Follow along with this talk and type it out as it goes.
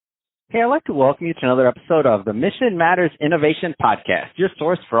Hey, I'd like to welcome you to another episode of the Mission Matters Innovation Podcast, your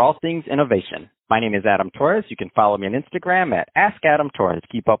source for all things innovation. My name is Adam Torres. You can follow me on Instagram at AskAdamTorres.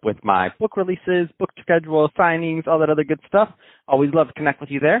 Keep up with my book releases, book schedule, signings, all that other good stuff. Always love to connect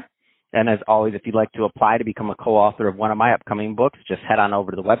with you there. And as always, if you'd like to apply to become a co-author of one of my upcoming books, just head on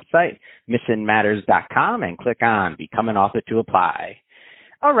over to the website, missionmatters.com, and click on Become an Author to apply.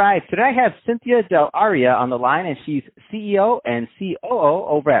 All right, today I have Cynthia Del Aria on the line, and she's CEO and COO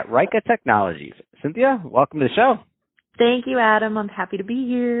over at Rika Technologies. Cynthia, welcome to the show. Thank you, Adam. I'm happy to be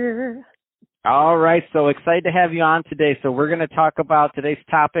here. All right, so excited to have you on today. So we're going to talk about today's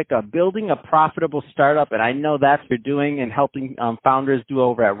topic of building a profitable startup, and I know that's what you're doing and helping founders do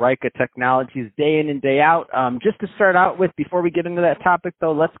over at Rika Technologies day in and day out. Just to start out with, before we get into that topic,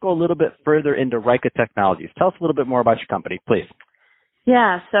 though, let's go a little bit further into Rika Technologies. Tell us a little bit more about your company, please.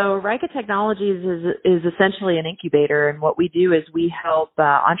 Yeah, so Rika Technologies is essentially an incubator, and what we do is we help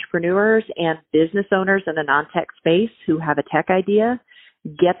entrepreneurs and business owners in the non-tech space who have a tech idea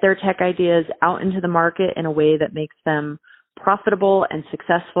get their tech ideas out into the market in a way that makes them profitable and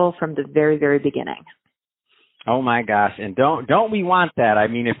successful from the very, very beginning. Oh my gosh! And don't we want that? I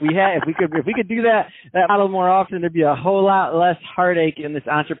mean, if we could do that model more often, there'd be a whole lot less heartache in this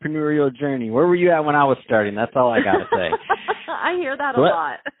entrepreneurial journey. Where were you at when I was starting? That's all I gotta say. I hear that a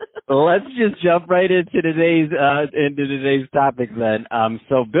lot. Let's just jump right into today's topic then.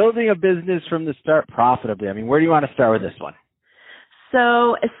 So building a business from the start profitably. I mean, where do you want to start with this one?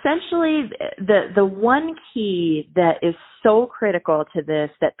 So essentially, the one key that is so critical to this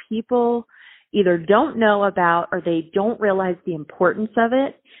that people either don't know about or they don't realize the importance of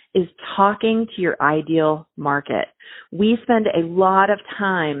it is talking to your ideal market. We spend a lot of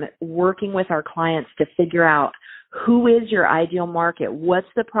time working with our clients to figure out who is your ideal market, what's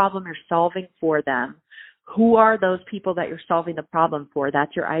the problem you're solving for them, who are those people that you're solving the problem for,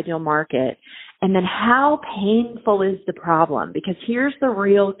 that's your ideal market, and then how painful is the problem? Because here's the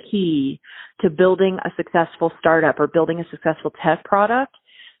real key to building a successful startup or building a successful tech product.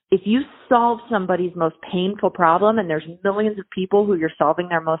 If you solve somebody's most painful problem, and there's millions of people who you're solving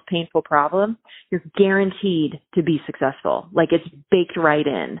their most painful problem, you're guaranteed to be successful. Like it's baked right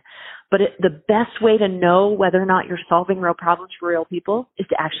in. But the best way to know whether or not you're solving real problems for real people is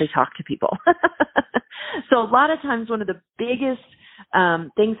to actually talk to people. So a lot of times one of the biggest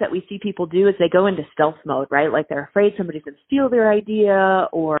things that we see people do is they go into stealth mode, right? Like they're afraid somebody's going to steal their idea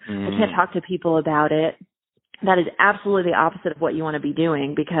or they can't talk to people about it. That is absolutely the opposite of what you want to be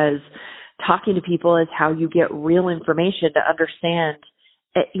doing, because talking to people is how you get real information to understand,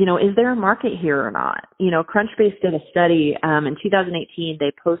 is there a market here or not? Crunchbase did a study in 2018.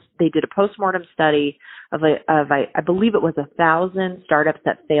 They did a postmortem study of I believe it was 1,000 startups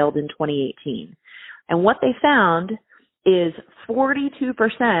that failed in 2018. And what they found is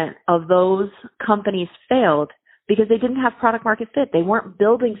 42% of those companies failed because they didn't have product market fit. They weren't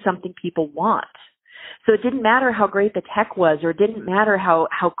building something people want. So it didn't matter how great the tech was, or it didn't matter how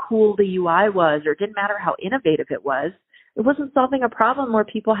cool the UI was, or it didn't matter how innovative it was. It wasn't solving a problem where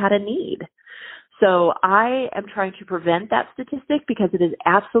people had a need. So I am trying to prevent that statistic because it is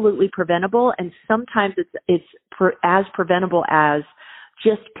absolutely preventable, and sometimes it's as preventable as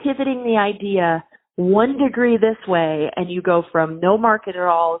just pivoting the idea 1 degree this way, and you go from no market at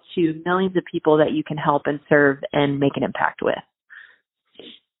all to millions of people that you can help and serve and make an impact with.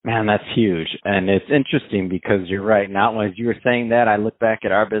 Man, that's huge. And it's interesting because you're right. Now, as you were saying that, I look back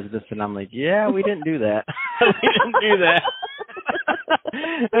at our business and I'm like, yeah, we didn't do that. We didn't do that.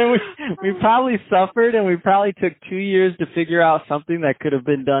 And we probably suffered, and we probably took 2 years to figure out something that could have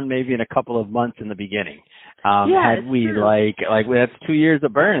been done maybe in a couple of months in the beginning. Had we true. like that's 2 years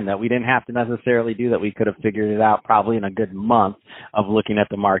of burn that we didn't have to necessarily do, that we could have figured it out probably in a good month of looking at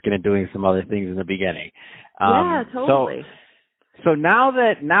the market and doing some other things in the beginning. Yeah, totally. So now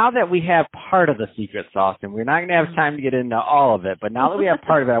that we have part of the secret sauce, and we're not going to have time to get into all of it, but now that we have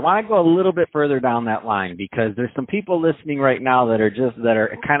part of it, I want to go a little bit further down that line, because there's some people listening right now that are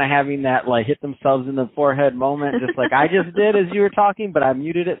kind of having that like hit themselves in the forehead moment, just like I just did as you were talking, but I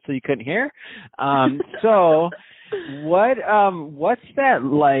muted it so you couldn't hear. What's that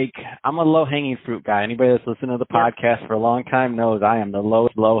like? I'm a low-hanging fruit guy. Anybody that's listened to the podcast for a long time knows I am the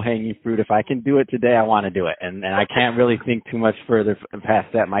lowest low-hanging fruit. If I can do it today, I want to do it. And I can't really think too much further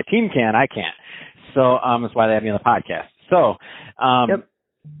past that. My team can, I can't. So that's why they have me on the podcast. So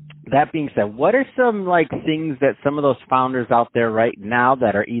That being said, what are some like things that some of those founders out there right now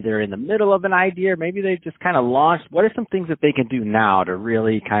that are either in the middle of an idea or maybe they just kind of launched, what are some things that they can do now to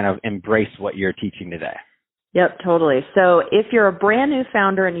really kind of embrace what you're teaching today? Yep, totally. So if you're a brand new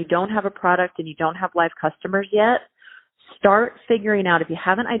founder and you don't have a product and you don't have live customers yet, start figuring out, if you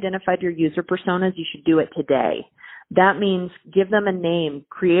haven't identified your user personas, you should do it today. That means give them a name,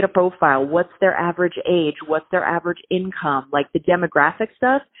 create a profile. What's their average age? What's their average income? Like the demographic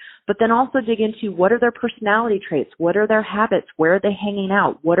stuff, but then also dig into what are their personality traits? What are their habits? Where are they hanging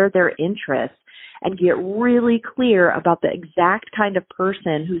out? What are their interests? And get really clear about the exact kind of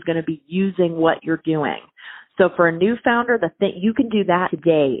person who's going to be using what you're doing. So for a new founder, the thing you can do that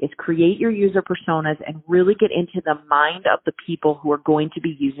today is create your user personas and really get into the mind of the people who are going to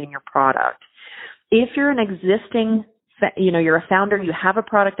be using your product. If you're an existing, you're a founder, you have a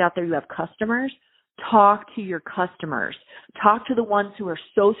product out there, you have customers, talk to your customers. Talk to the ones who are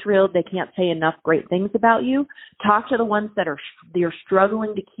so thrilled they can't say enough great things about you. Talk to the ones that you're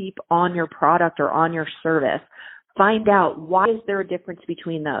struggling to keep on your product or on your service. Find out, why is there a difference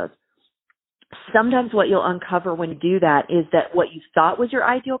between those? Sometimes what you'll uncover when you do that is that what you thought was your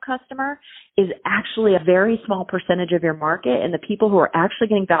ideal customer is actually a very small percentage of your market, and the people who are actually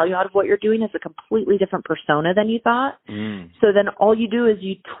getting value out of what you're doing is a completely different persona than you thought. So then all you do is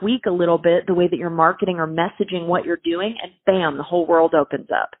you tweak a little bit the way that you're marketing or messaging what you're doing, and bam, the whole world opens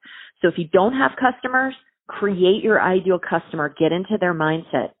up. So if you don't have customers, create your ideal customer, get into their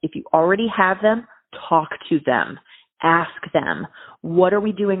mindset. If you already have them, talk to them. Ask them, what are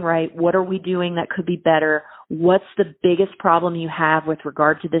we doing right? What are we doing that could be better? What's the biggest problem you have with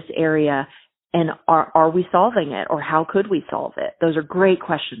regard to this area? And are we solving it, or how could we solve it? Those are great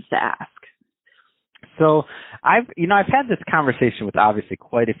questions to ask. So I've had this conversation with obviously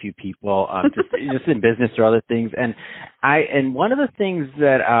quite a few people, just in business or other things. And one of the things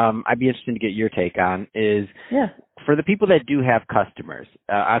that I'd be interested to get your take on is, for the people that do have customers,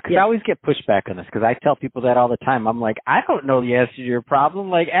 because I always get pushback on this, because I tell people that all the time. I'm like, I don't know the answer to your problem.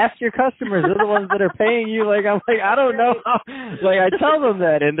 Like, ask your customers. They're the ones that are paying you. Like, I'm like, I don't know. Like, I tell them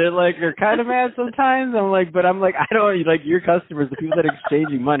that, and they're kind of mad sometimes. But I'm like, I don't, like, your customers, the people that are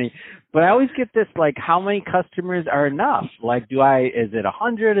exchanging money. But I always get this, like, how many customers are enough? Like, is it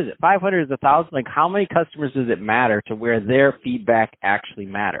 100? Is it 500? Is it 1,000? Like, how many customers does it matter to where their feedback actually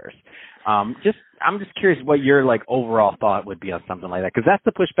matters? I'm just curious what your overall thought would be on something like that, because that's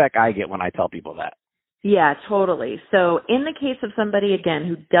the pushback I get when I tell people that. Yeah, totally. So in the case of somebody, again,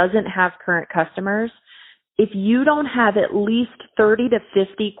 who doesn't have current customers, if you don't have at least 30 to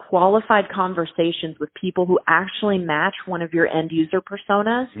 50 qualified conversations with people who actually match one of your end user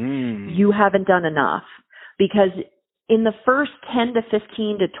personas, you haven't done enough. Because in the first 10 to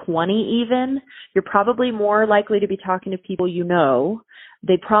 15 to 20 even, you're probably more likely to be talking to people you know.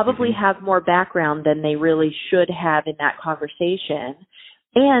 They probably have more background than they really should have in that conversation.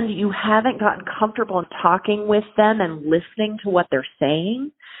 And you haven't gotten comfortable in talking with them and listening to what they're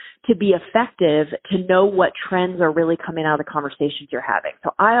saying to be effective, to know what trends are really coming out of the conversations you're having.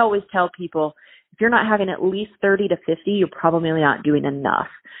 So I always tell people, if you're not having at least 30 to 50, you're probably not doing enough.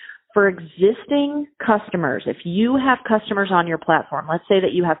 For existing customers, if you have customers on your platform, let's say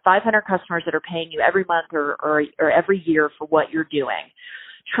that you have 500 customers that are paying you every month or every year for what you're doing,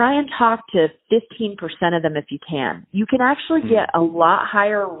 try and talk to 15% of them if you can. You can actually get a lot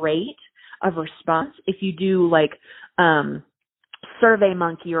higher rate of response if you do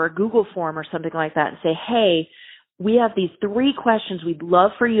SurveyMonkey or a Google form or something like that and say, hey, we have these 3 questions we'd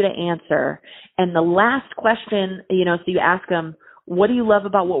love for you to answer. And the last question, so you ask them, what do you love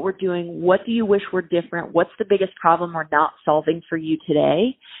about what we're doing? What do you wish were different? What's the biggest problem we're not solving for you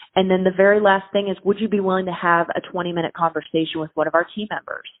today? And then the very last thing is, would you be willing to have a 20-minute conversation with one of our team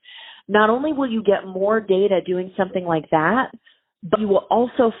members? Not only will you get more data doing something like that, but you will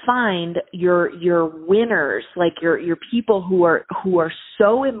also find your winners, like your people who are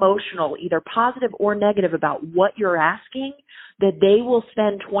so emotional, either positive or negative, about what you're asking, that they will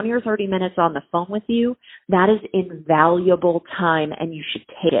spend 20 or 30 minutes on the phone with you. That is invaluable time, and you should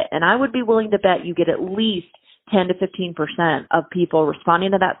take it. And I would be willing to bet you get at least 10 to 15% of people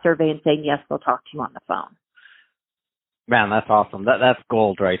responding to that survey and saying, yes, they'll talk to you on the phone. Man, that's awesome. That's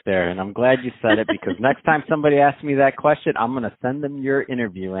gold right there. And I'm glad you said it, because next time somebody asks me that question, I'm going to send them your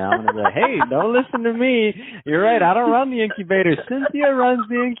interview. And I'm going to say, hey, don't listen to me. You're right. I don't run the incubator. Cynthia runs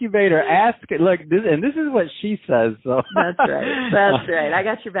the incubator. Ask, look, and this is what she says. So That's right. I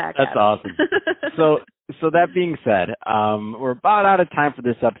got your back. That's awesome. So that being said, we're about out of time for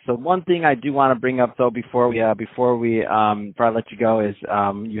this episode. One thing I do want to bring up, though, before I let you go, is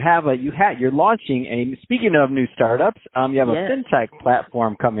you're launching speaking of new startups, you have a fintech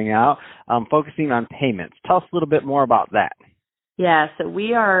platform coming out, focusing on payments. Tell us a little bit more about that. Yeah, so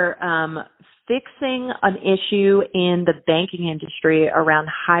we are fixing an issue in the banking industry around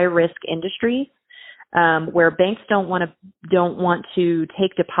high risk industries. where banks don't want to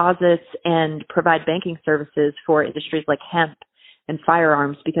take deposits and provide banking services for industries like hemp and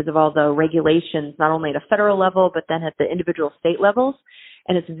firearms because of all the regulations, not only at a federal level, but then at the individual state levels.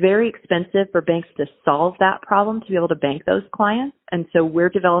 And it's very expensive for banks to solve that problem to be able to bank those clients. And so we're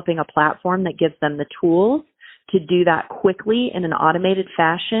developing a platform that gives them the tools to do that quickly in an automated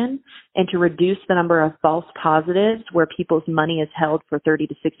fashion and to reduce the number of false positives where people's money is held for 30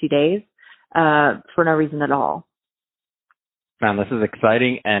 to 60 days for no reason at all. Man, this is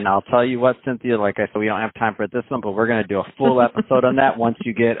exciting, and I'll tell you what, Cynthia, like I said, we don't have time for this one, but we're going to do a full episode on that once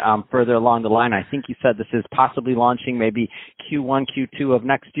you get further along the line. I think you said this is possibly launching maybe Q1, Q2 of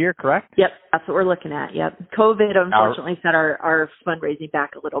next year, correct? Yep, that's what we're looking at, yep. COVID, unfortunately, set our fundraising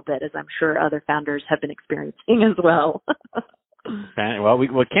back a little bit, as I'm sure other founders have been experiencing as well. Okay, well, we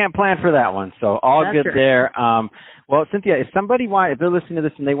can't plan for that one, so all That's good right. there. Well, Cynthia, if they're listening to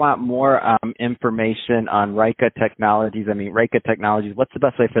this and they want more information on Rika Technologies, what's the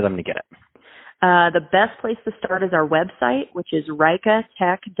best way for them to get it? The best place to start is our website, which is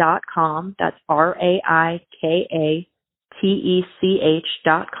rikatech.com. That's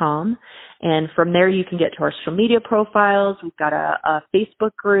RAIKATECH.com. And from there, you can get to our social media profiles. We've got a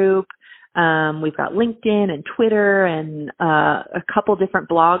Facebook group. We've got LinkedIn and Twitter and a couple different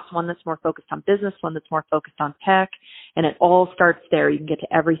blogs, one that's more focused on business, one that's more focused on tech, and it all starts there. You can get to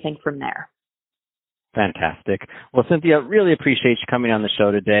everything from there. Fantastic. Well, Cynthia, really appreciate you coming on the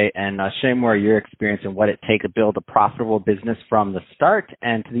show today and sharing more of your experience and what it takes to build a profitable business from the start.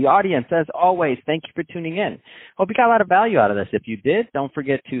 And to the audience, as always, thank you for tuning in. Hope you got a lot of value out of this. If you did, don't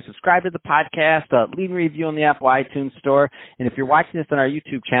forget to subscribe to the podcast, leave a review on the Apple iTunes Store. And if you're watching this on our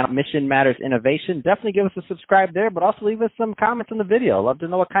YouTube channel, Mission Matters Innovation, definitely give us a subscribe there, but also leave us some comments on the video. I'd love to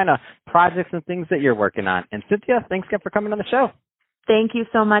know what kind of projects and things that you're working on. And Cynthia, thanks again for coming on the show. Thank you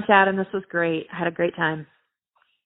so much, Adam. This was great. I had a great time.